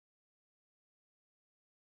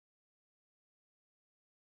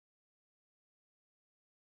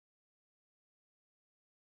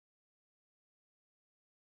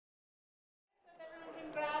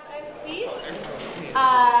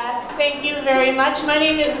Thank you very much. My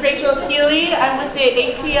name is Rachel Healy. I'm with the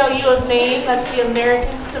ACLU of Maine. That's the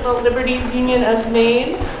American Civil Liberties Union of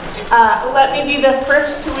Maine. Let me be the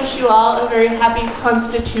first to wish you all a very happy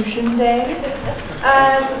Constitution Day.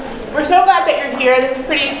 We're so glad that you're here. This is a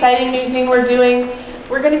pretty exciting new thing we're doing.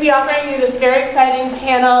 We're going to be offering you this very exciting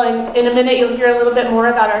panel, and in a minute you'll hear a little bit more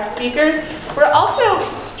about our speakers. We're also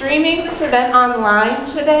streaming this event online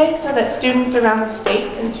today so that students around the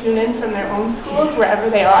state can tune in from their own schools wherever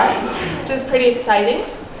they are, which is pretty exciting.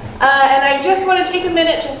 And I just want to take a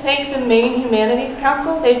minute to thank the Maine Humanities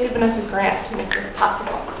Council. They've given us a grant to make this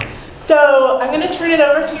possible. So I'm going to turn it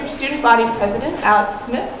over to your student body president, Alex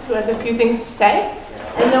Smith, who has a few things to say,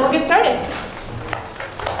 and then we'll get started.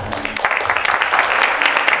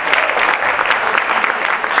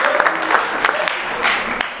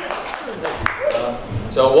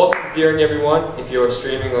 So welcome to Deering, everyone, if you are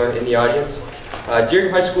streaming or in the audience.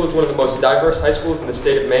 Deering High School is one of the most diverse high schools in the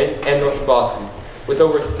state of Maine and north of Boston. With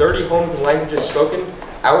over 30 homes and languages spoken,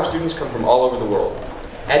 our students come from all over the world.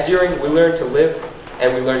 At Deering, we learn to live,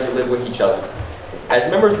 and we learn to live with each other. As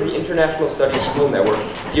members of the International Studies School Network,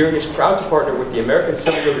 Deering is proud to partner with the American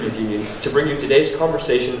Civil Liberties Union to bring you today's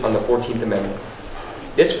conversation on the 14th Amendment.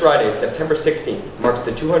 This Friday, September 16th, marks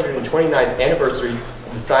the 229th anniversary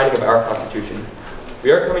of the signing of our Constitution. We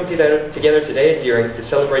are coming together today at Deering to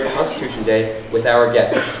celebrate Constitution Day with our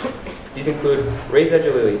guests. These include Reza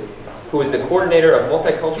Jalili, who is the coordinator of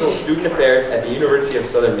multicultural student affairs at the University of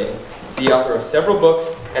Southern Maine. He's the author of several books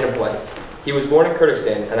and a play. He was born in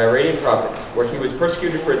Kurdistan, an Iranian province, where he was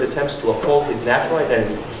persecuted for his attempts to uphold his national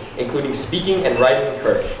identity, including speaking and writing in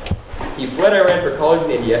Kurdish. He fled Iran for college in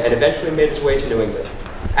India and eventually made his way to New England.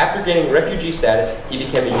 After gaining refugee status, he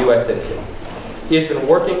became a U.S. citizen. He has been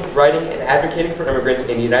working, writing, and advocating for immigrants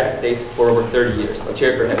in the United States for over 30 years. Let's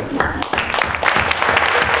hear it for him.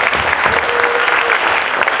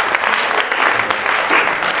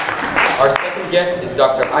 Our second guest is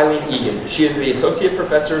Dr. Eileen Egan. She is the Associate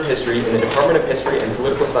Professor of History in the Department of History and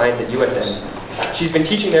Political Science at USN. She's been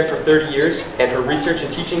teaching there for 30 years, and her research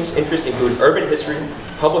and teaching's interests include urban history,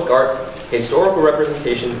 public art, historical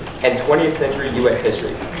representation, and 20th century U.S.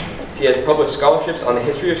 history. She has published scholarships on the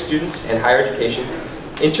history of students and higher education,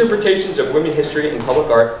 interpretations of women history and public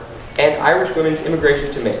art, and Irish women's immigration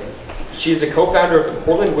to Maine. She is a co-founder of the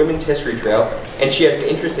Portland Women's History Trail, and she has an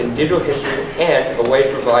interest in digital history and a way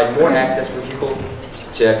to provide more access for people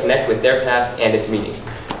to connect with their past and its meaning.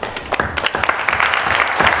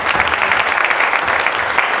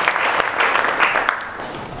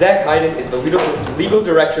 Zach Hayden is the legal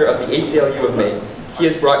director of the ACLU of Maine. He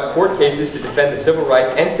has brought court cases to defend the civil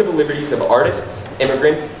rights and civil liberties of artists,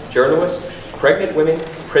 immigrants, journalists, pregnant women,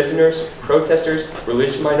 prisoners, protesters,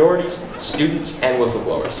 religious minorities, students, and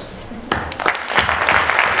whistleblowers.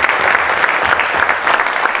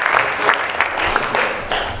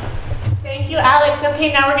 Thank you, Alex.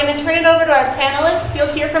 Okay, now we're going to turn it over to our panelists.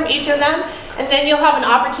 You'll hear from each of them, and then you'll have an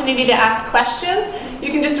opportunity to ask questions. You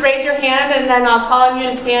can just raise your hand, and then I'll call on you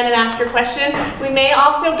to stand and ask your question. We may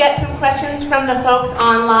also get some questions from the folks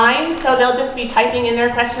online, so they'll just be typing in their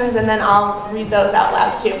questions, and then I'll read those out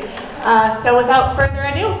loud too. So without further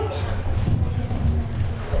ado.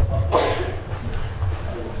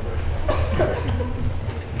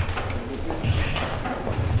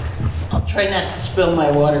 I'll try not to spill my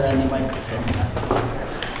water on the microphone.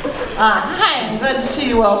 Hi, I'm glad to see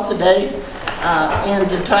you all today. And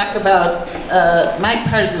to talk about, my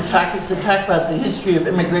part of the talk is to talk about the history of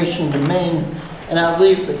immigration to Maine, and I'll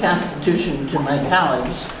leave the Constitution to my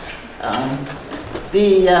colleagues.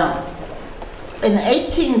 In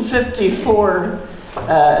 1854,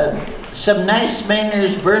 some nice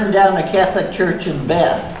Mainers burned down a Catholic church in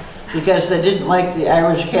Bath because they didn't like the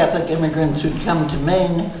Irish Catholic immigrants who'd come to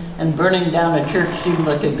Maine, and burning down a church seemed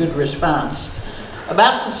like a good response.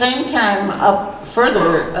 About the same time, up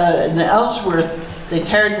further in Ellsworth, they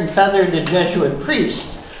tarred and feathered a Jesuit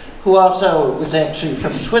priest, who also was actually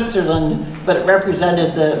from Switzerland, but it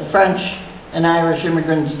represented the French and Irish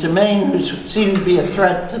immigrants to Maine, who seemed to be a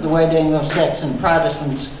threat to the white Anglo-Saxon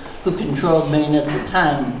Protestants who controlled Maine at the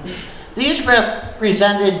time. These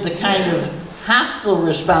represented the kind of hostile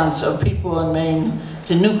response of people in Maine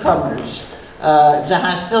to newcomers. It's a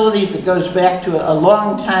hostility that goes back to a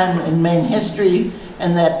long time in Maine history,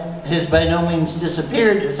 and that has by no means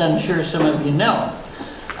disappeared, as I'm sure some of you know.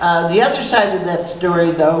 The other side of that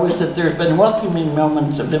story, though, is that there have been welcoming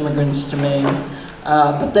moments of immigrants to Maine,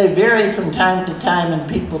 but they vary from time to time and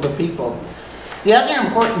people to people. The other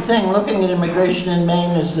important thing looking at immigration in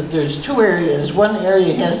Maine is that there's two areas. One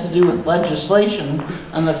area has to do with legislation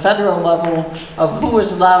on the federal level of who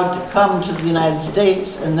is allowed to come to the United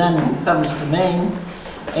States and then who comes to Maine,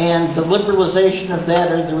 and the liberalization of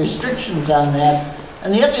that or the restrictions on that.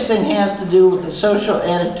 And the other thing has to do with the social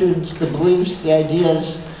attitudes, the beliefs, the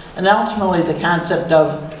ideas, and ultimately the concept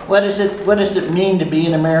of what does it mean to be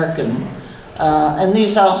an American? And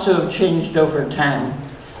these also have changed over time.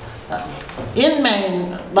 In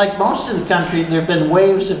Maine, like most of the country, there have been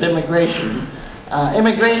waves of immigration.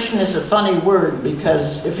 Immigration is a funny word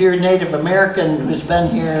because if you're a Native American who's been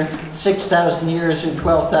here 6,000 years or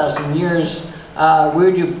 12,000 years,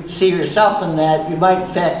 where do you see yourself in that? You might in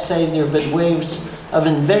fact say there have been waves of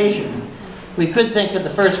invasion. We could think of the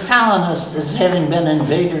first colonists as having been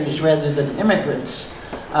invaders rather than immigrants.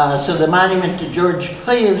 So the monument to George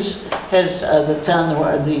Cleves has, that's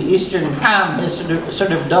on the eastern palm, has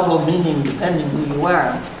sort of double meaning depending who you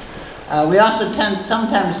are. We also tend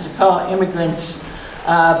sometimes to call immigrants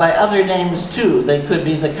by other names too. They could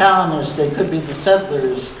be the colonists, they could be the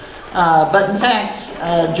settlers. But in fact,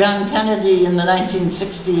 John Kennedy in the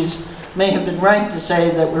 1960s may have been right to say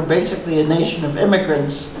that we're basically a nation of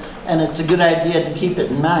immigrants, and it's a good idea to keep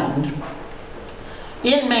it in mind.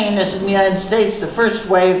 In Maine, as in the United States, the first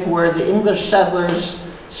wave were the English settlers,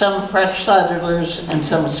 some French settlers, and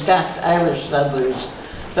some Scots-Irish settlers.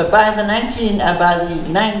 But by the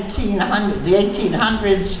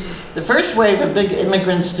 1800s, the first wave of big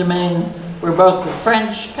immigrants to Maine were both the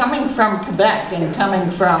French coming from Quebec and coming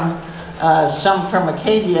from some from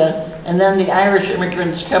Acadia, and then the Irish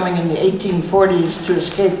immigrants coming in the 1840s to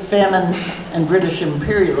escape famine and British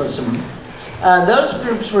imperialism. Those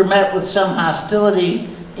groups were met with some hostility,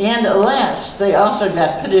 and alas, they also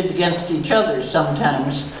got pitted against each other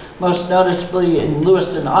sometimes, most noticeably in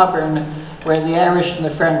Lewiston, Auburn, where the Irish and the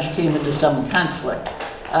French came into some conflict,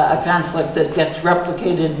 a conflict that gets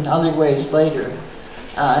replicated in other ways later.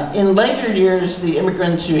 In later years, the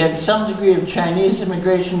immigrants who had some degree of Chinese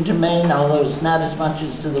immigration to Maine, although it's not as much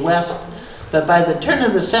as to the west, but by the turn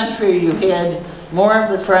of the century, you had more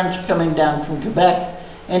of the French coming down from Quebec,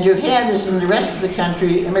 and you had, as in the rest of the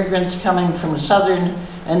country, immigrants coming from Southern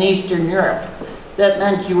and Eastern Europe. That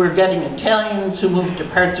meant you were getting Italians who moved to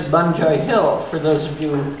parts of Munjoy Hill, for those of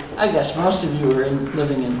you, I guess most of you were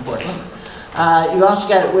living in Portland. You also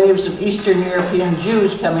got waves of Eastern European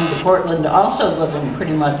Jews coming to Portland, also living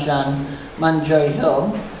pretty much on Munjoy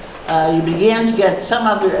Hill. You began to get some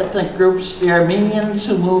other ethnic groups, the Armenians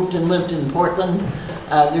who moved and lived in Portland.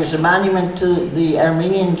 There's a monument to the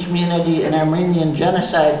Armenian community and Armenian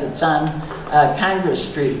genocide that's on Congress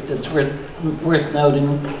Street that's worth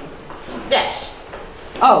noting. Yes.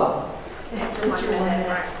 Oh.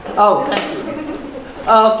 Oh, thank you.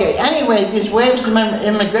 Okay, anyway, these waves of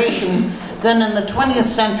immigration, then in the 20th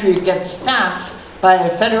century get stopped by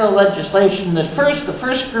federal legislation that the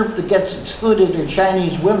first group that gets excluded are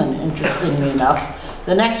Chinese women, interestingly enough.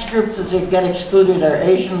 The next group that get excluded are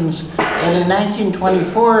Asians, and in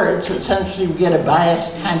 1924, it's essentially we get a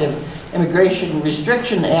biased kind of Immigration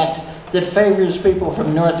Restriction Act that favors people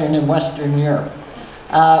from Northern and Western Europe.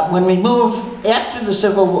 When we move after the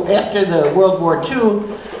World War II,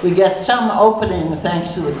 we get some opening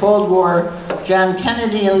thanks to the Cold War. John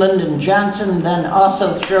Kennedy and Lyndon Johnson then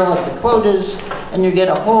also throw out the quotas, and you get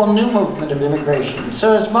a whole new movement of immigration.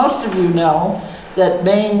 So as most of you know, that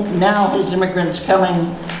Maine now has immigrants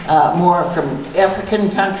coming more from African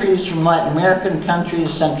countries, from Latin American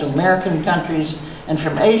countries, Central American countries, and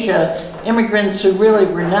from Asia, immigrants who really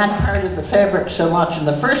were not part of the fabric so much in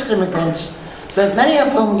the first immigrants, but many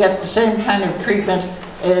of whom get the same kind of treatment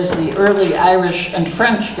as the early Irish and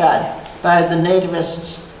French got by the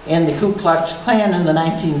nativists and the Ku Klux Klan in the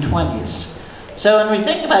 1920s. So when we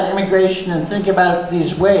think about immigration and think about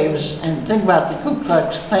these waves and think about the Ku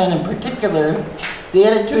Klux Klan in particular, the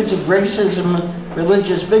attitudes of racism,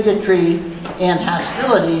 religious bigotry, and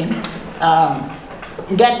hostility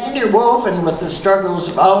get interwoven with the struggles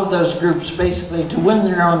of all of those groups basically to win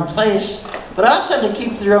their own place, but also to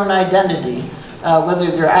keep their own identity. Whether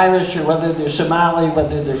they're Irish or whether they're Somali,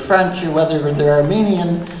 whether they're French or whether they're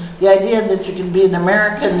Armenian, the idea that you can be an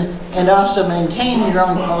American and also maintain your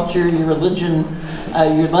own culture, your religion,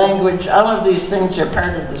 your language, all of these things are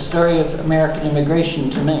part of the story of American immigration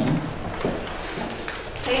to Maine.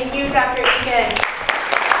 Thank you, Dr. Egan.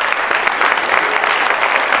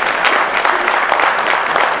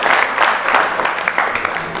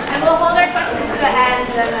 And we'll hold our questions to the end,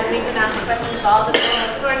 and then we can ask questions of all the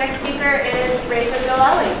people. So our next speaker is Reza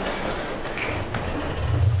Jalali.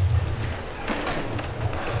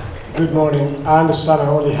 Good morning. I understand I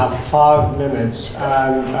only have 5 minutes,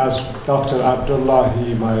 and as Dr.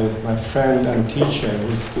 Abdullahi, my friend and teacher,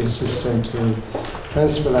 who's the assistant to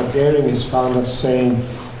principal at Daring, is fond of saying,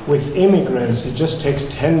 with immigrants, it just takes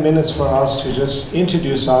 10 minutes for us to just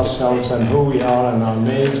introduce ourselves and who we are and our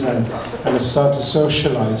names and start to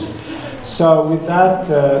socialize. So with that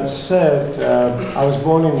said, I was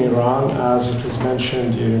born in Iran, as it was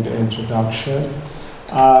mentioned during the introduction.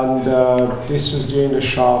 And this was during the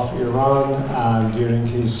Shah of Iran, and during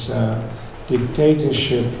his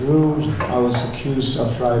dictatorship rule, I was accused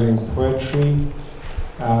of writing poetry,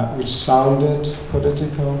 which sounded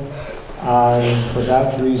political. And for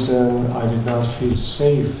that reason, I did not feel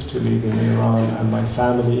safe to live in Iran, and my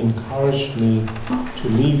family encouraged me to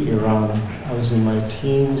leave Iran. I was in my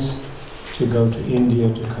teens to go to India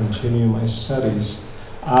to continue my studies.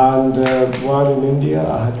 And while in India,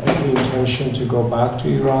 I had every intention to go back to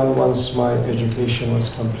Iran once my education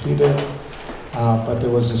was completed. But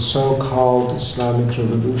there was a so-called Islamic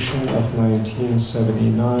Revolution of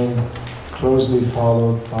 1979, closely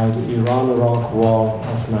followed by the Iran-Iraq War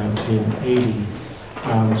of 1980.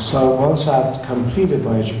 So once I had completed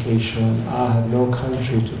my education, I had no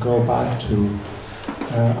country to go back to.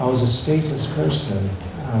 I was a stateless person,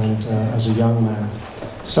 and as a young man.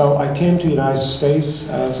 So I came to the United States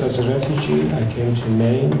as a refugee. I came to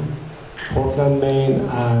Maine, Portland, Maine,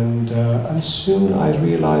 and soon I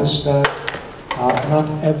realized that not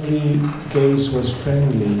every gaze was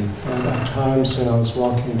friendly. And at times when I was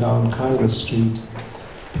walking down Congress Street,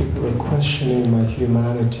 people were questioning my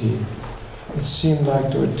humanity. It seemed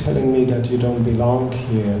like they were telling me that you don't belong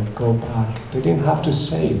here, go back. They didn't have to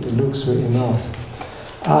say it, the looks were enough.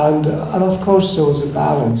 And of course there was a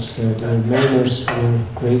balance there. There were Mainers who were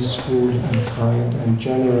graceful and kind and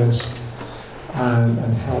generous and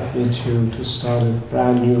helped me to start a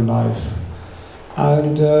brand new life.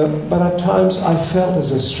 But at times I felt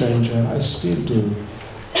as a stranger, I still do.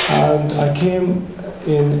 And I came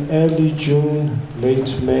in early June,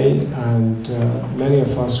 late May, and many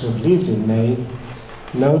of us who have lived in Maine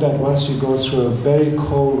know that once you go through a very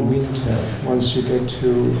cold winter, once you get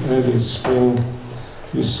to early spring,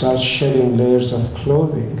 you start shedding layers of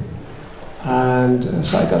clothing. And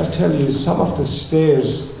so I got to tell you, some of the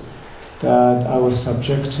stares that I was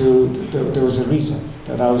subject to, there was a reason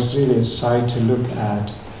that I was really a sight to look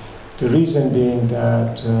at. The reason being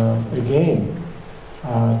that, again,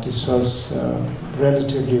 this was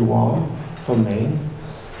relatively warm for Maine.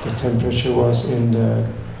 The temperature was in the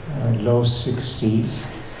low 60s,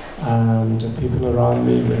 and the people around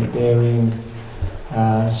me were bearing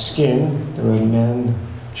skin. There were men,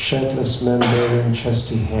 shirtless men bearing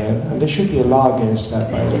chesty hair, and there should be a law against that,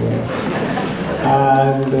 by the way.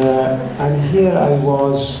 And here I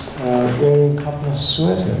was wearing a couple of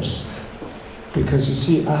sweaters, because you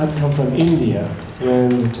see, I had come from India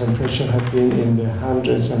when the temperature had been in the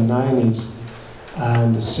hundreds and 90s,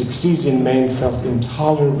 and the 60s in Maine felt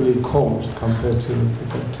intolerably cold compared to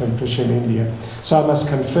the temperature in India. So I must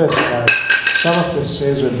confess that some of the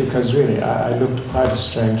stays were because really I looked quite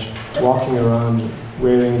strange, walking around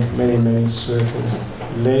wearing many, many sweaters,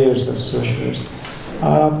 layers of sweaters.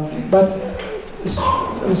 But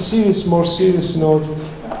on a more serious note,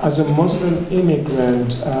 as a Muslim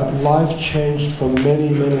immigrant, life changed for many,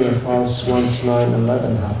 many of us once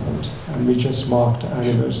 9/11 happened, and we just marked the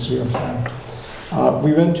anniversary of that.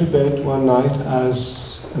 We went to bed one night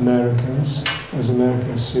as Americans, as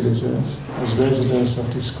American citizens, as residents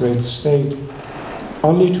of this great state,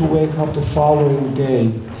 only to wake up the following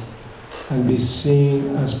day and be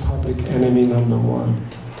seen as public enemy number one.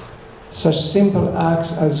 Such simple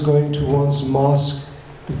acts as going to one's mosque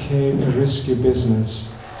became a risky business.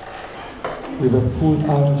 We were pulled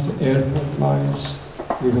out of the airport lines.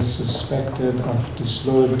 We were suspected of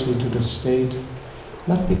disloyalty to the state,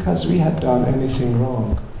 not because we had done anything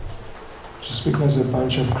wrong, just because a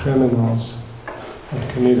bunch of criminals had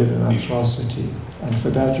committed an atrocity. And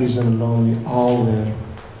for that reason alone, we all were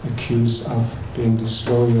accused of being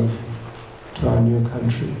disloyal to our new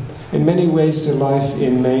country. In many ways, the life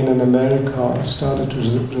in Maine and America started to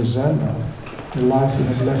resemble the life we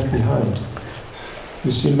had left behind.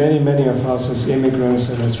 You see, many, many of us as immigrants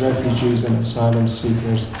and as refugees and asylum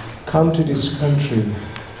seekers come to this country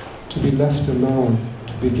to be left alone,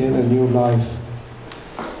 to begin a new life,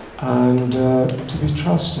 and to be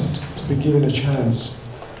trusted, to be given a chance.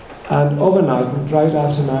 And overnight, right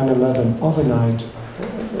after 9/11, overnight,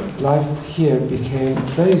 life here became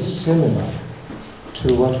very similar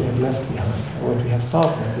to what we had left behind, or what we had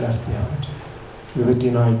thought we had left behind. We were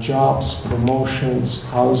denied jobs, promotions,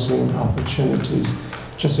 housing, opportunities,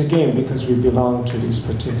 just again because we belong to this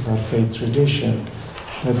particular faith tradition.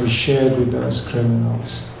 that we shared with those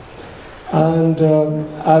criminals. And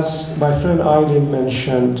as my friend Eileen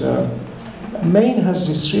mentioned, Maine has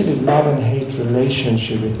this really love and hate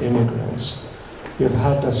relationship with immigrants. We've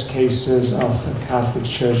had those cases of a Catholic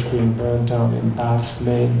church being burned down in Bath,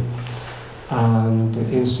 Maine, and the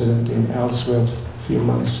incident in Ellsworth a few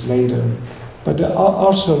months later. But there are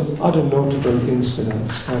also other notable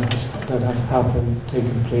incidents that have happened,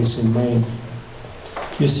 taken place in Maine.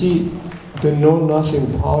 You see, the Know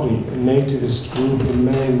Nothing Party, a nativist group in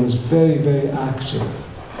Maine, was very, very active.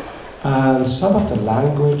 And some of the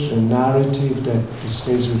language and narrative that these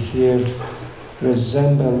days we hear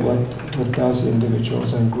resemble what those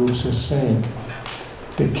individuals and groups were saying.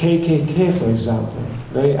 The KKK, for example,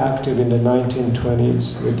 very active in the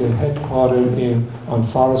 1920s with their headquarters on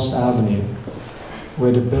Forest Avenue,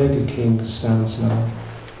 where the Burger King stands now.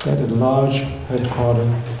 They had a large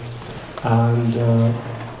headquarters.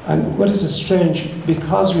 And what is strange,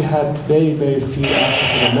 because we had very, very few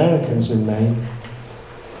African Americans in Maine,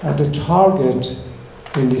 the target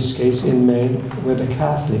in this case in Maine were the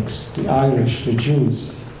Catholics, the Irish, the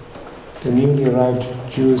Jews, the newly arrived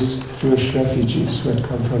Jewish refugees who had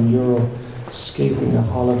come from Europe escaping a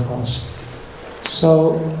Holocaust.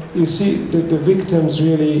 So you see, the victims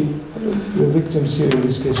here in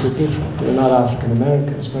this case were different. They were not African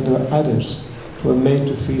Americans, but there were others who were made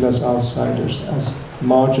to feel as outsiders, as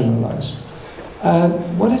marginalized.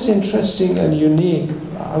 And what is interesting and unique,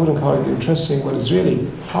 I wouldn't call it interesting, what is really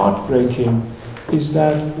heartbreaking, is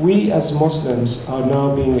that we as Muslims are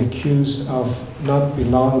now being accused of not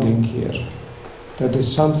belonging here. That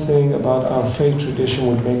there's something about our faith tradition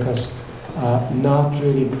would make us not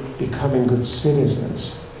really becoming good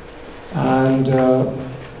citizens. And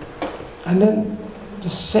then the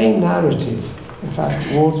same narrative, in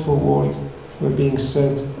fact, word for word, were being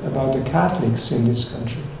said about the Catholics in this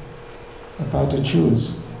country, about the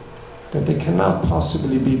Jews, that they cannot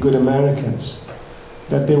possibly be good Americans,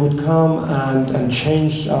 that they would come and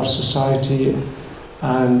change our society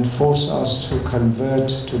and force us to convert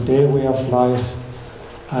to their way of life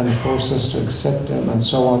and force us to accept them, and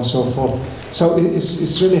so on and so forth. So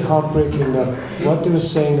it's really heartbreaking that what they were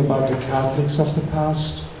saying about the Catholics of the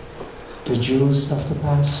past, the Jews of the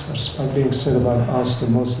past, are being said about us, the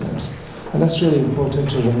Muslims. And that's really important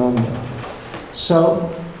to remember. So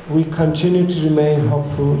we continue to remain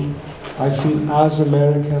hopeful. I feel as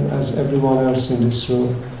American as everyone else in this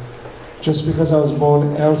room. Just because I was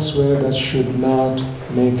born elsewhere, that should not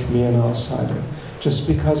make me an outsider. Just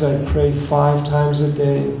because I pray 5 times a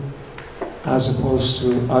day, as opposed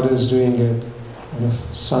to others doing it on a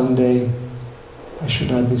Sunday, I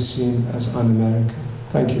should not be seen as un-American.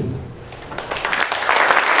 Thank you.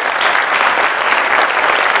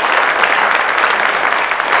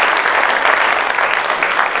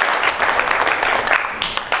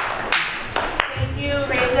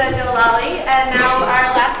 And now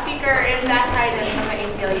our last speaker is Zach Hyden from the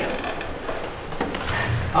ACLU.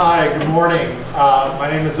 Hi, good morning. My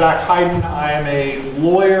name is Zach Hyden. I am a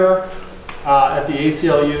lawyer at the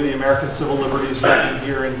ACLU, the American Civil Liberties Union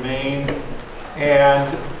here in Maine.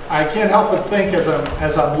 And I can't help but think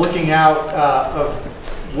as I'm looking out of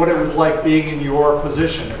what it was like being in your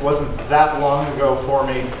position. It wasn't that long ago for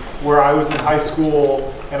me where I was in high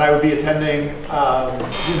school and I would be attending an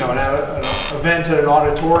event at an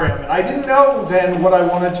auditorium. And I didn't know then what I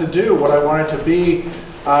wanted to do, what I wanted to be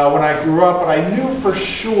when I grew up, but I knew for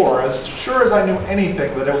sure as I knew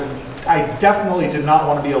anything, that I definitely did not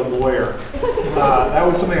want to be a lawyer. That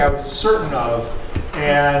was something I was certain of,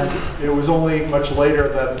 and it was only much later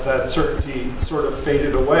that that certainty sort of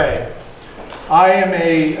faded away. I am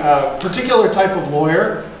a particular type of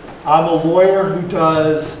lawyer. I'm a lawyer who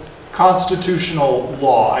does constitutional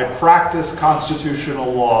law. I practice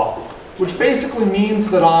constitutional law, which basically means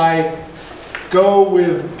that I go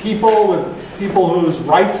with people whose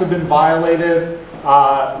rights have been violated.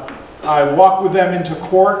 I walk with them into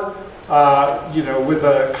court, with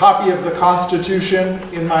a copy of the Constitution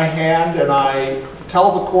in my hand, and I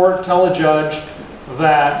tell a judge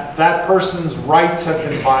that that person's rights have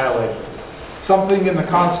been violated. Something in the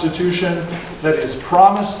Constitution that is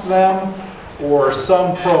promised them, or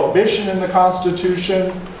some prohibition in the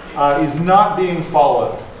Constitution is not being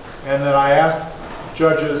followed. And then I ask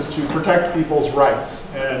judges to protect people's rights.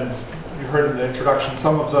 And you heard in the introduction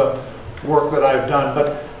some of the work that I've done.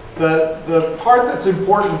 But the part that's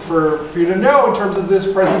important for you to know in terms of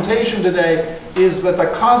this presentation today is that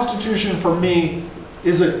the Constitution for me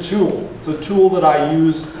is a tool. It's a tool that I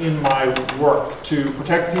use in my work to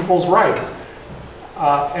protect people's rights.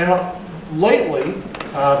 And lately,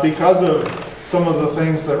 because of some of the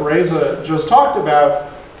things that Reza just talked about,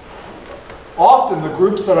 often the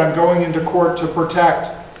groups that I'm going into court to protect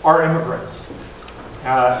are immigrants.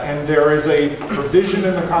 And there is a provision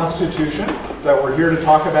in the Constitution that we're here to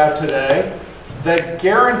talk about today that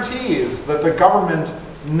guarantees that the government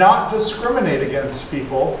not discriminate against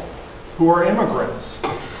people who are immigrants.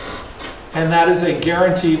 And that is a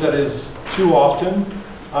guarantee that is too often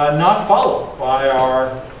not followed by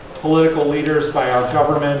our political leaders, by our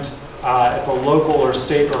government at the local or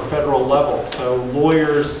state or federal level. So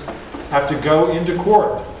lawyers have to go into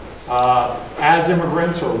court as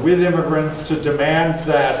immigrants or with immigrants to demand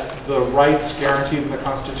that the rights guaranteed in the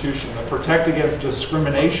Constitution that protect against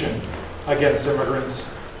discrimination against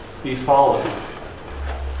immigrants be followed.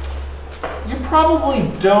 You probably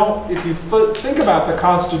don't, if you think about the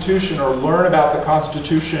Constitution or learn about the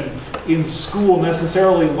Constitution in school,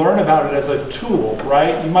 necessarily learn about it as a tool,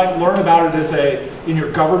 right? You might learn about it in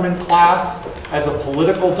your government class as a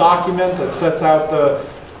political document that sets out the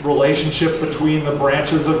relationship between the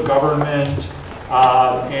branches of government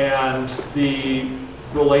and the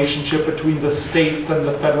relationship between the states and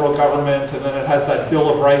the federal government, and then it has that Bill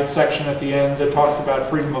of Rights section at the end that talks about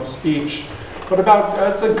freedom of speech, but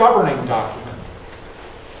it's a governing document.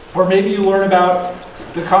 Or maybe you learn about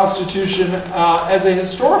the Constitution as a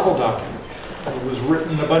historical document. It was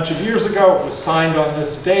written a bunch of years ago, it was signed on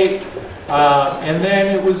this date, and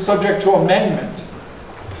then it was subject to amendment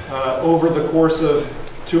over the course of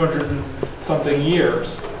 200 and something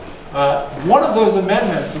years. One of those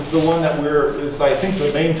amendments is the one that is I think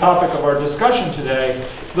the main topic of our discussion today,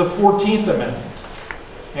 the 14th Amendment.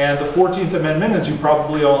 And the 14th Amendment, as you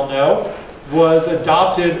probably all know, was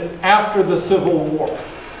adopted after the Civil War.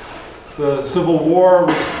 The Civil War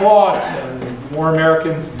was fought and more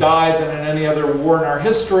Americans died than in any other war in our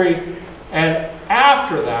history. And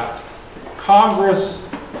after that,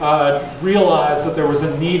 Congress realized that there was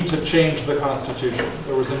a need to change the Constitution.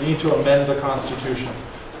 There was a need to amend the Constitution.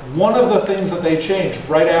 One of the things that they changed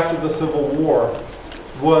right after the Civil War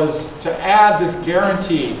was to add this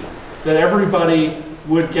guarantee that everybody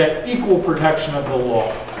would get equal protection of the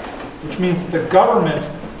law, which means that the government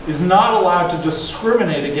is not allowed to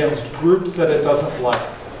discriminate against groups that it doesn't like,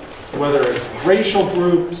 whether it's racial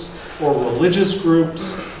groups or religious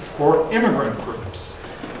groups or immigrant groups.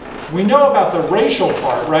 We know about the racial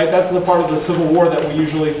part, right? That's the part of the Civil War that we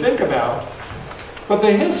usually think about. But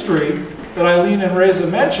the history that Eileen and Reza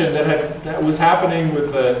mentioned that was happening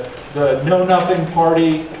with the Know Nothing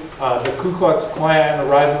Party, the Ku Klux Klan, the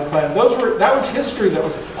rise of the Klan, that was history that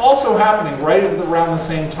was also happening right around the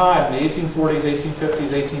same time, the 1840s,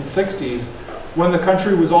 1850s, 1860s, when the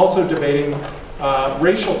country was also debating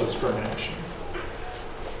racial discrimination.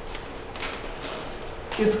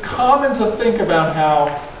 It's common to think about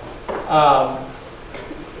how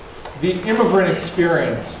the immigrant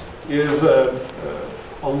experience is a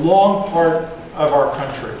long part of our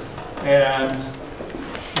country. And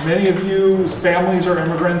many of you whose families are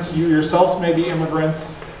immigrants, you yourselves may be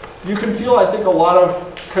immigrants, you can feel, I think, a lot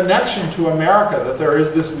of connection to America, that there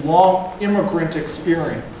is this long immigrant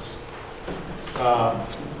experience.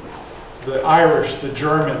 The Irish, the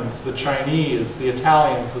Germans, the Chinese, the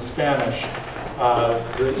Italians, the Spanish,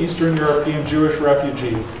 the Eastern European Jewish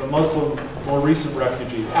refugees, the Muslim, more recent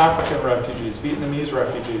refugees, African refugees, Vietnamese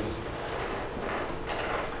refugees.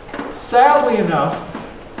 Sadly enough,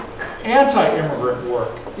 anti-immigrant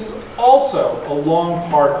work is also a long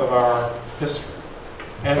part of our history.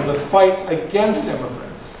 And the fight against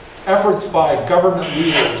immigrants, efforts by government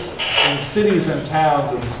leaders in cities and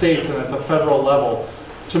towns and states and at the federal level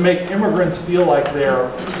to make immigrants feel like they're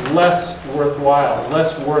less worthwhile,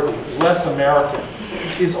 less worthy, less American,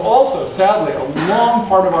 is also, sadly, a long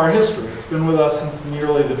part of our history. It's been with us since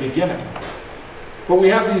nearly the beginning. But we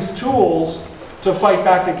have these tools to fight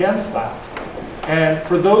back against that. And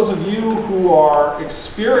for those of you who are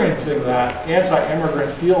experiencing that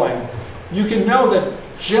anti-immigrant feeling, you can know that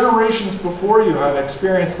generations before you have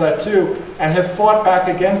experienced that too and have fought back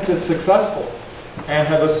against it successfully and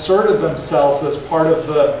have asserted themselves as part of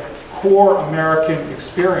the core American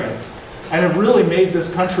experience and have really made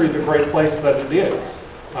this country the great place that it is.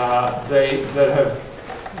 That have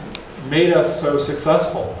made us so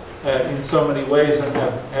successful in so many ways and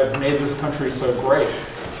have made this country so great.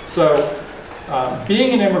 So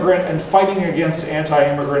being an immigrant and fighting against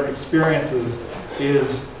anti-immigrant experiences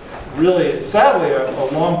is really, sadly, a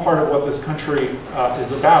long part of what this country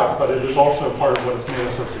is about, but it is also part of what has made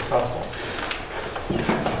us so successful.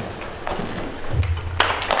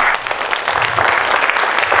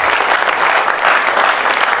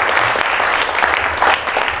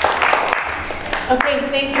 Okay,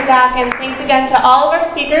 thank you, Zach, and thanks again to all of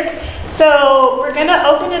our speakers. So we're going to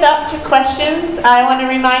open it up to questions. I want to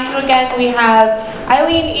remind you again, we have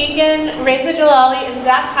Eileen Egan, Reza Jalali, and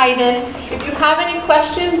Zach Hayden. If you have any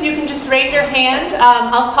questions, you can just raise your hand.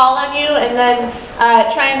 I'll call on you and then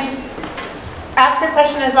try and just ask your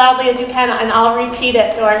question as loudly as you can, and I'll repeat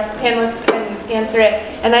it so our panelists can answer it.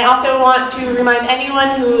 And I also want to remind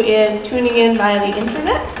anyone who is tuning in via the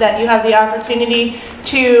internet that you have the opportunity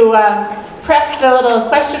to press the little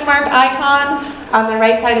question mark icon on the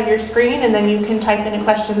right side of your screen, and then you can type in a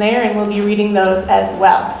question there, and we'll be reading those as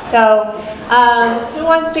well. So who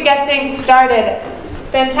wants to get things started?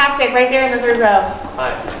 Fantastic, right there in the third row.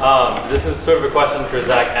 Hi, this is sort of a question for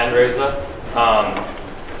Zach and Reza.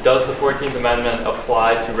 Does the 14th Amendment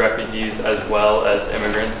apply to refugees as well as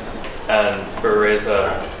immigrants? And for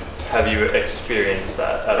Reza, have you experienced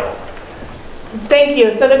that at all? Thank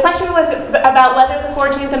you. So the question was about whether the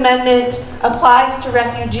 14th Amendment applies to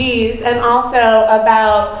refugees, and also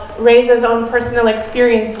about Reza's own personal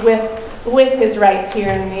experience with his rights here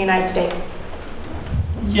in the United States.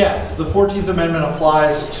 Yes, the 14th Amendment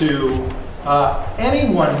applies to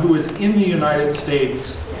anyone who is in the United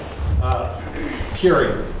States,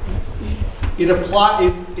 period.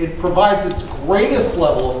 It provides its greatest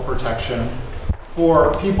level of protection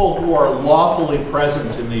for people who are lawfully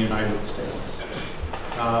present in the United States.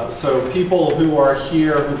 So people who are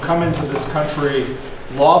here, who come into this country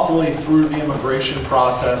lawfully through the immigration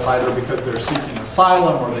process, either because they're seeking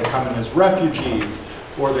asylum, or they come in as refugees,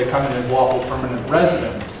 or they come in as lawful permanent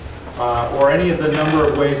residents, or any of the number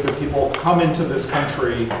of ways that people come into this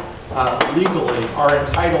country legally, are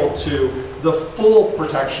entitled to the full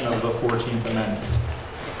protection of the 14th Amendment.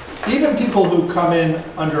 Even people who come in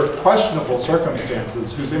under questionable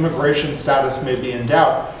circumstances, whose immigration status may be in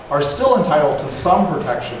doubt, are still entitled to some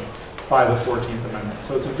protection by the 14th Amendment.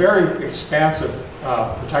 So it's a very expansive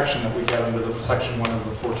protection that we get under the Section 1 of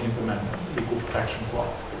the 14th Amendment, Equal Protection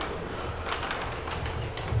Clause.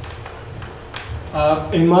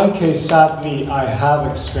 In my case, sadly, I have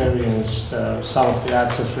experienced some of the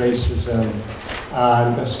acts of racism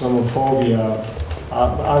and Islamophobia.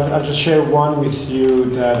 I'll just share one with you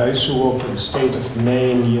that I used to work in the state of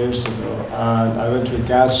Maine years ago, and I went to a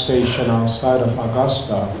gas station outside of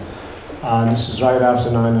Augusta, and this is right after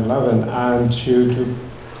 9/11, and to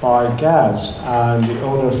buy gas, and the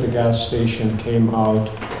owner of the gas station came out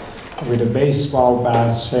with a baseball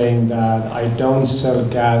bat saying that I don't sell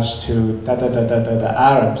gas to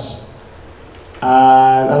Arabs.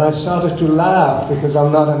 And I started to laugh because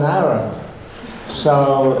I'm not an Arab.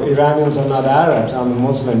 So Iranians are not Arabs. I'm a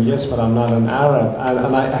Muslim, yes, but I'm not an Arab.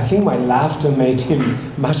 And I think my laughter made him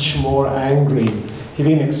much more angry. He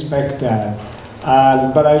didn't expect that.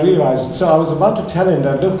 But I realized, so I was about to tell him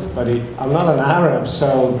that, look, buddy, I'm not an Arab,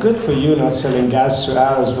 so good for you not selling gas to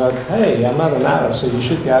Arabs, but hey, I'm not an Arab, so you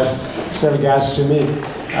should sell gas to me.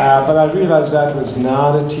 But I realized that was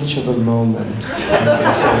not a teachable moment.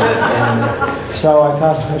 So I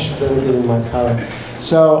thought I should better get in my car.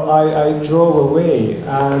 So I drove away,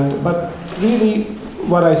 but really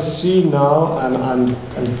what I see now and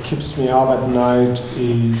keeps me up at night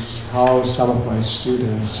is how some of my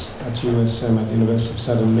students at USM, at University of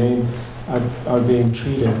Southern Maine, are being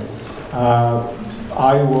treated.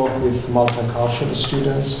 I work with multicultural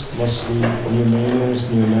students, mostly new Mainers,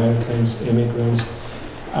 new Americans, immigrants,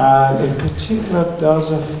 and in particular those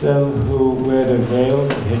of them who wear the veil,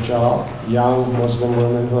 the hijab, young Muslim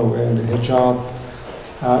women who are wearing the hijab,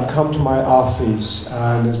 come to my office,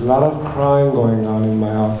 and there's a lot of crying going on in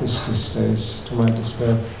my office these days, to my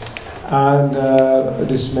despair and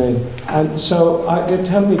dismay. And so they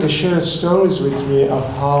tell me, they share stories with me of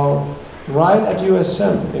how right at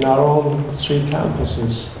USM, in our own 3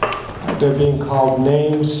 campuses, they're being called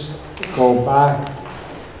names, go back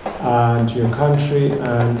to your country,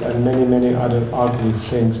 and many, many other ugly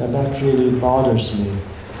things. And that really bothers me.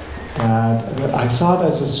 I thought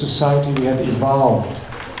as a society we had evolved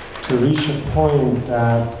to reach a point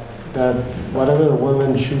that whatever a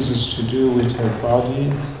woman chooses to do with her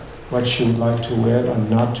body, what she would like to wear or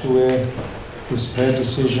not to wear, is her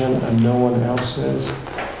decision and no one else's.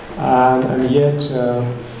 And yet,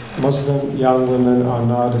 Muslim young women are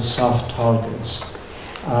now the soft targets.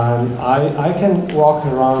 And I can walk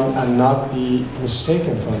around and not be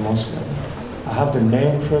mistaken for a Muslim. I have the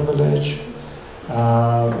name privilege.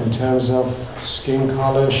 In terms of skin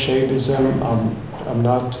color, shadism, I'm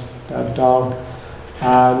not that dark.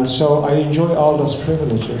 And so I enjoy all those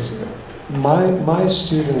privileges. My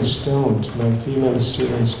students don't, my female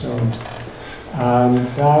students don't. And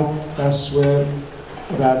that's where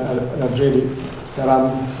that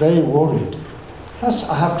I'm very worried. Plus,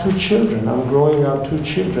 I have 2 children. I'm growing up 2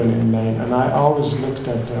 children in Maine, and I always looked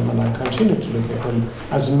at them, and I continue to look at them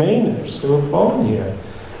as Mainers. They were born here.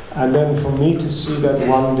 And then for me to see that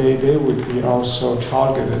one day they would be also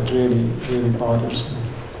targeted really, really bothers me.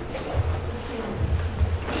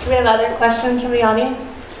 Do we have other questions from the audience?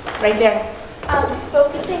 Right there.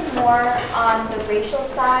 Focusing more on the racial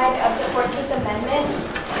side of the 14th Amendment,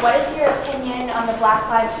 what is your opinion on the Black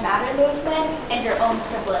Lives Matter movement and your own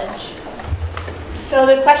privilege? So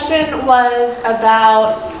the question was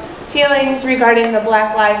about feelings regarding the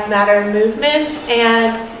Black Lives Matter movement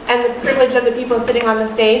and the privilege of the people sitting on the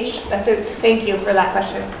stage. That's it. Thank you for that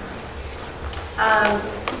question.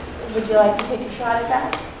 Would you like to take a shot at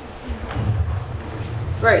that?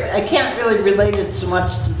 Right, I can't really relate it so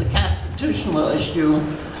much to the constitutional issue,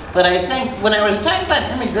 but I think when I was talking about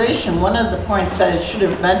immigration, one of the points I should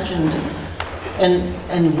have mentioned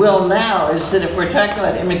and will now is that if we're talking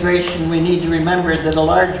about immigration, we need to remember that a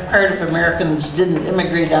large part of Americans didn't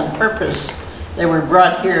immigrate on purpose. They were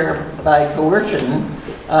brought here by coercion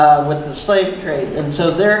with the slave trade, and so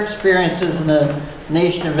their experiences in a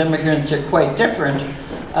nation of immigrants are quite different,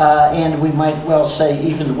 and we might well say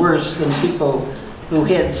even worse than people who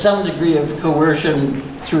had some degree of coercion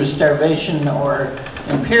through starvation or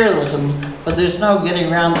imperialism, but there's no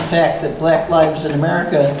getting around the fact that Black lives in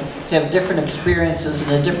America have different experiences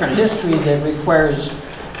and a different history that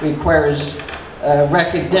requires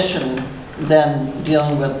recognition than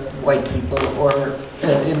dealing with white people or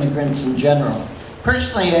immigrants in general.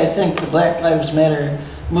 Personally, I think the Black Lives Matter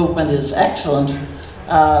movement is excellent.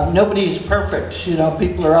 Nobody's perfect. You know,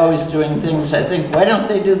 people are always doing things. I think, why don't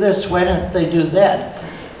they do this? Why don't they do that?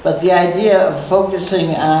 But the idea of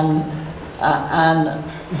focusing on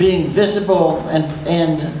being visible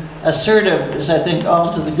and assertive is, I think,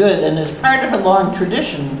 all to the good, and is part of a long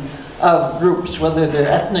tradition of groups, whether they're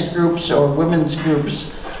ethnic groups or women's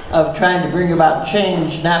groups, of trying to bring about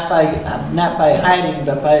change, not by hiding,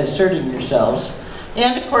 but by asserting yourselves.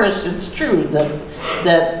 And of course, it's true that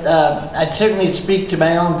I'd certainly speak to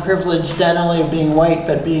my own privilege, not only of being white,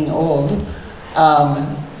 but being old.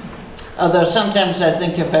 Although sometimes I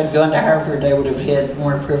think if I'd gone to Harvard, I would have had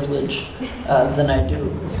more privilege than I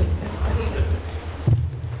do.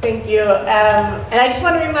 Thank you. And I just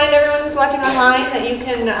want to remind everyone who's watching online that you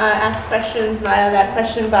can ask questions via that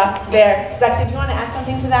question box there. Zach, did you want to add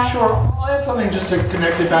something to that? Sure. I'll add something just to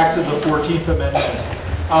connect it back to the 14th Amendment.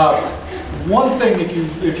 One thing,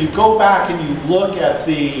 if you go back and you look at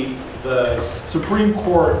the Supreme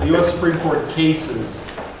Court, the U.S. Supreme Court cases,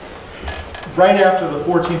 right after the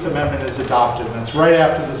 14th Amendment is adopted, and it's right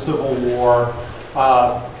after the Civil War,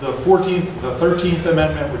 the 13th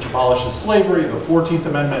Amendment, which abolishes slavery, the 14th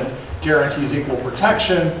Amendment guarantees equal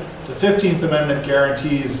protection, the 15th Amendment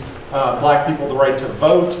guarantees black people the right to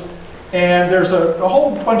vote, and there's a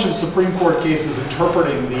whole bunch of Supreme Court cases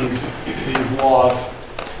interpreting these laws.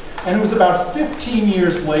 And it was about 15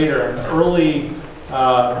 years later, in the early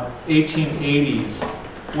 1880s,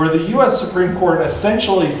 where the US Supreme Court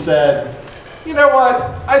essentially said, you know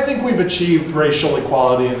what, I think we've achieved racial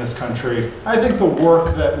equality in this country. I think the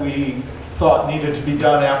work that we thought needed to be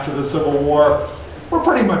done after the Civil War, we're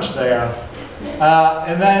pretty much there.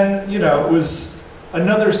 And then, you know, it was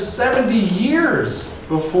another 70 years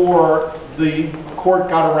before the court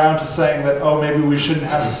got around to saying that, oh, maybe we shouldn't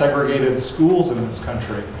have segregated schools in this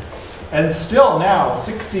country. And still now,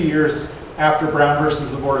 60 years after Brown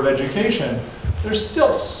versus the Board of Education, there's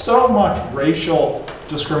still so much racial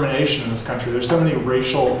discrimination in this country. There's so many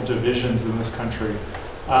racial divisions in this country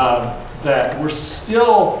that we're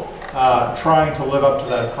still trying to live up to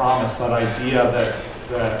that promise, that idea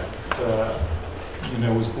that you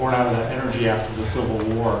know, was born out of that energy after the Civil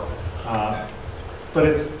War. But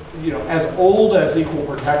it's, you know, as old as equal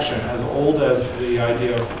protection, as old as the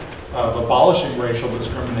idea of abolishing racial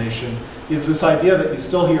discrimination, is this idea that you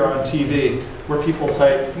still hear on TV where people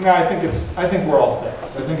say, "No, I think we're all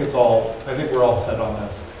fixed. I think we're all set on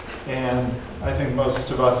this." And I think most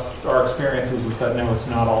of us, our experiences is that no, it's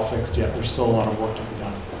not all fixed yet. There's still a lot of work to be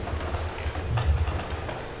done.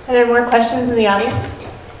 Are there more questions in the audience?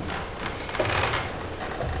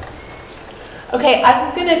 Okay,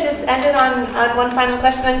 I'm going to just end it on one final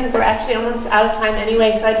question then, because we're actually almost out of time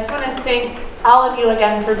anyway. So I just want to thank all of you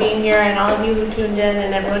again for being here, and all of you who tuned in,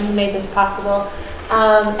 and everyone who made this possible.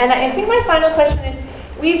 And I think my final question is,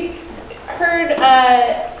 we've heard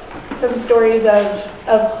some stories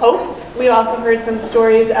of hope. We've also heard some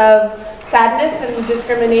stories of sadness and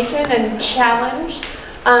discrimination and challenge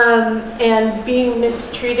and being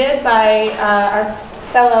mistreated by our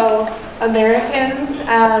fellow Americans.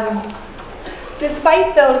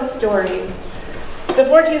 Despite those stories, the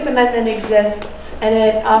 14th Amendment exists and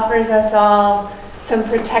it offers us all some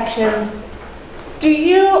protections. Do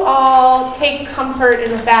you all take comfort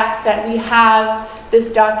in the fact that we have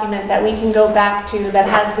this document that we can go back to that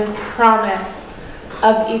has this promise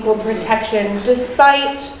of equal protection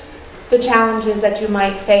despite the challenges that you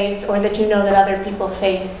might face or that you know that other people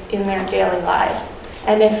face in their daily lives?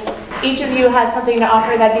 And if each of you has something to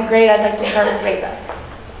offer, that'd be great. I'd like to start with Reza.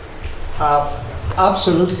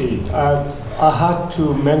 Absolutely. I had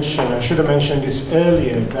to mention, I should have mentioned this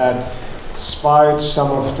earlier, that despite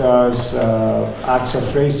some of those acts of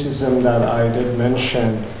racism that I did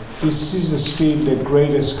mention, this is still the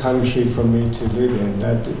greatest country for me to live in.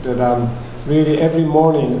 That I'm really, every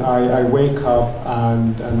morning I wake up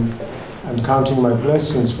and counting my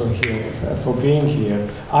blessings for being here.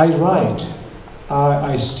 I write.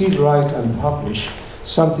 I still write and publish,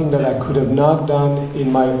 something that I could have not done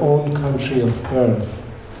in my own country of birth.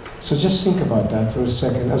 So just think about that for a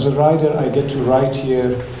second. As a writer, I get to write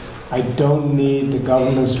here. I don't need the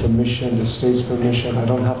government's permission, the state's permission. I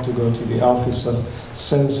don't have to go to the Office of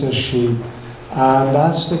Censorship. And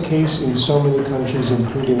that's the case in so many countries,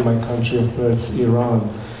 including my country of birth,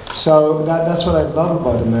 Iran. So that's what I love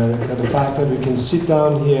about America, the fact that we can sit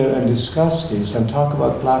down here and discuss this and talk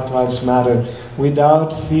about Black Lives Matter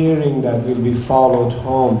without fearing that we'll be followed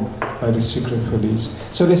home by the secret police.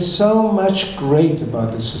 So there's so much great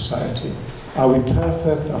about this society. Are we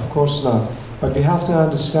perfect? Of course not. But we have to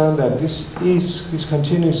understand that this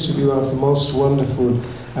continues to be one of the most wonderful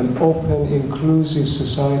and open, inclusive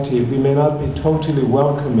society. We may not be totally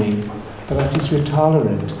welcoming, but at least we're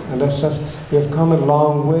tolerant. And we have come a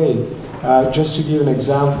long way. Just to give an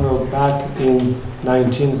example, back in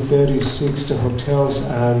 1936, the hotels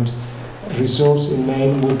and resorts in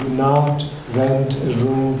Maine would not rent a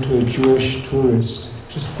room to a Jewish tourist.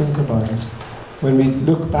 Just think about it. When we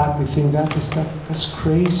look back, we think that's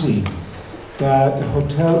crazy. That a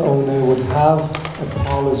hotel owner would have a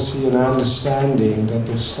policy and understanding that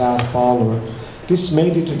the staff followed. This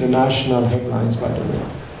made it to the national headlines, by the way.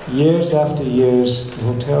 Years after years, the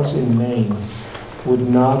hotels in Maine would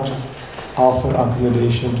not offer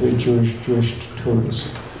accommodation to a Jewish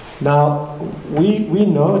tourist. Now, we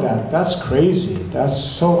know that. That's crazy. That's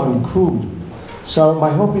so uncool. So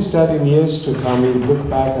my hope is that in years to come, we'll look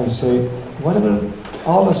back and say, whatever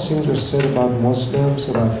all those things were said about Muslims,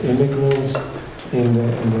 about immigrants in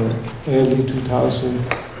the early 2000s,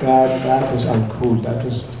 that was uncool. That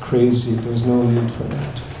was crazy. There was no need for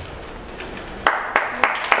that.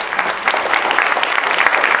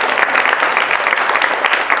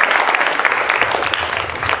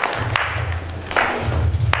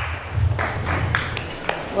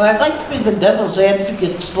 Well, I'd like to be the devil's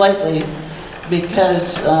advocate slightly,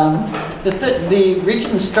 because the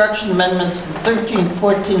Reconstruction Amendments, the 13th,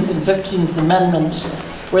 14th, and 15th Amendments,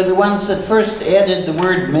 were the ones that first added the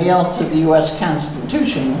word male to the U.S.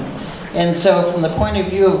 Constitution. And so from the point of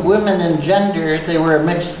view of women and gender, they were a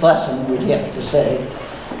mixed lesson, we'd have to say.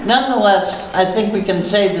 Nonetheless, I think we can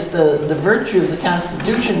say that the virtue of the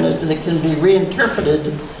Constitution is that it can be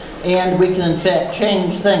reinterpreted and we can in fact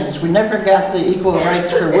change things. We never got the Equal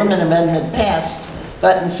Rights for Women Amendment passed,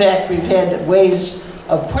 but in fact we've had ways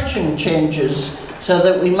of pushing changes so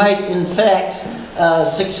that we might in fact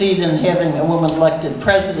succeed in having a woman elected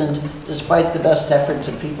president, despite the best efforts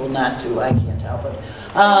of people not to. I can't help it.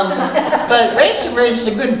 But Reza raised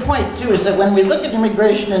a good point too, is that when we look at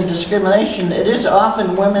immigration and discrimination, it is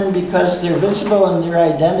often women, because they're visible in their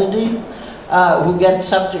identity, who get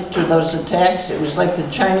subject to those attacks. It was like the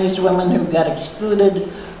Chinese women who got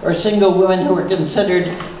excluded, or single women who were considered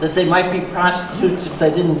that they might be prostitutes if they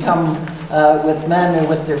didn't come with men or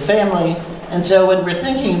with their family. And so when we're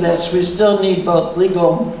thinking this, we still need both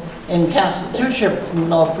legal and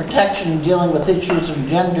constitutional protection dealing with issues of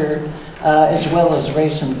gender as well as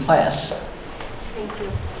race and class. Thank you.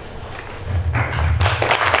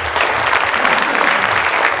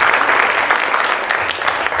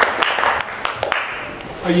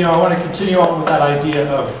 I want to continue on with that idea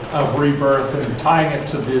of rebirth and tying it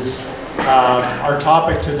to this, our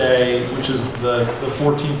topic today, which is the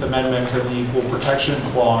 14th Amendment and the Equal Protection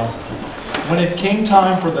Clause. When it came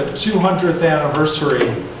time for the 200th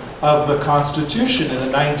anniversary of the Constitution in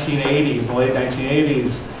the 1980s, the late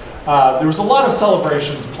 1980s, there was a lot of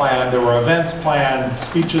celebrations planned. There were events planned,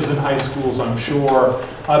 speeches in high schools, I'm sure,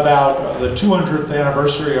 about the 200th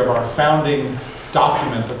anniversary of our founding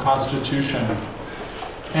document, the Constitution.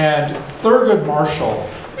 And Thurgood Marshall,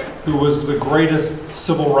 who was the greatest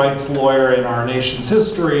civil rights lawyer in our nation's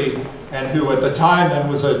history, and who at the time then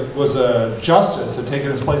was a justice, had taken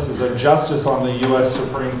his place as a justice on the U.S.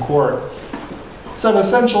 Supreme Court, said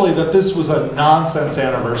essentially that this was a nonsense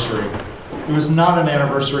anniversary. It was not an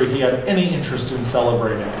anniversary he had any interest in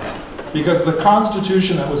celebrating, because the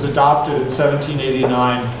Constitution that was adopted in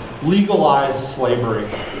 1789 legalized slavery.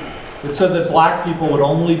 It said that black people would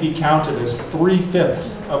only be counted as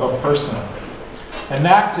 3/5 of a person. And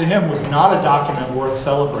that, to him, was not a document worth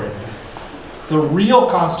celebrating. The real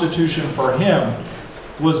Constitution for him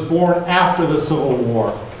was born after the Civil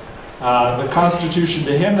War. The Constitution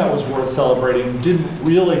to him that was worth celebrating didn't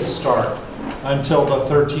really start until the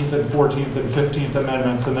 13th and 14th and 15th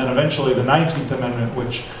Amendments, and then eventually the 19th Amendment,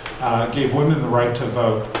 which gave women the right to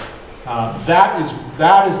vote. That is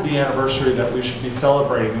the anniversary that we should be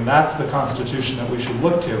celebrating, and that's the Constitution that we should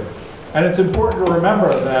look to. And it's important to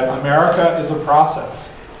remember that America is a process,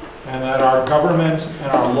 and that our government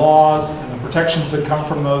and our laws and the protections that come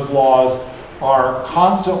from those laws are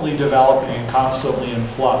constantly developing and constantly in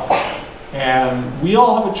flux. And we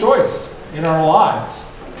all have a choice in our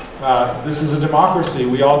lives. This is a democracy.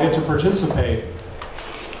 We all get to participate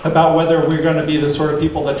about whether we're going to be the sort of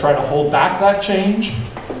people that try to hold back that change,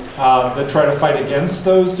 that try to fight against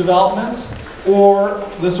those developments, or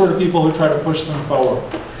the sort of people who try to push them forward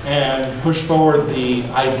and push forward the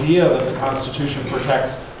idea that the Constitution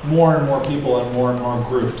protects more and more people and more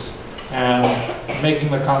groups, and making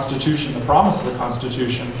the Constitution, the promise of the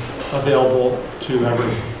Constitution, available to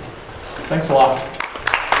everyone. Thanks a lot.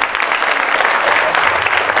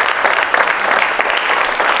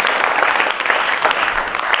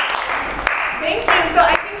 Thank you. So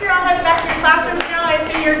I think you're all headed back to your classrooms now. I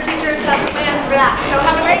see your teachers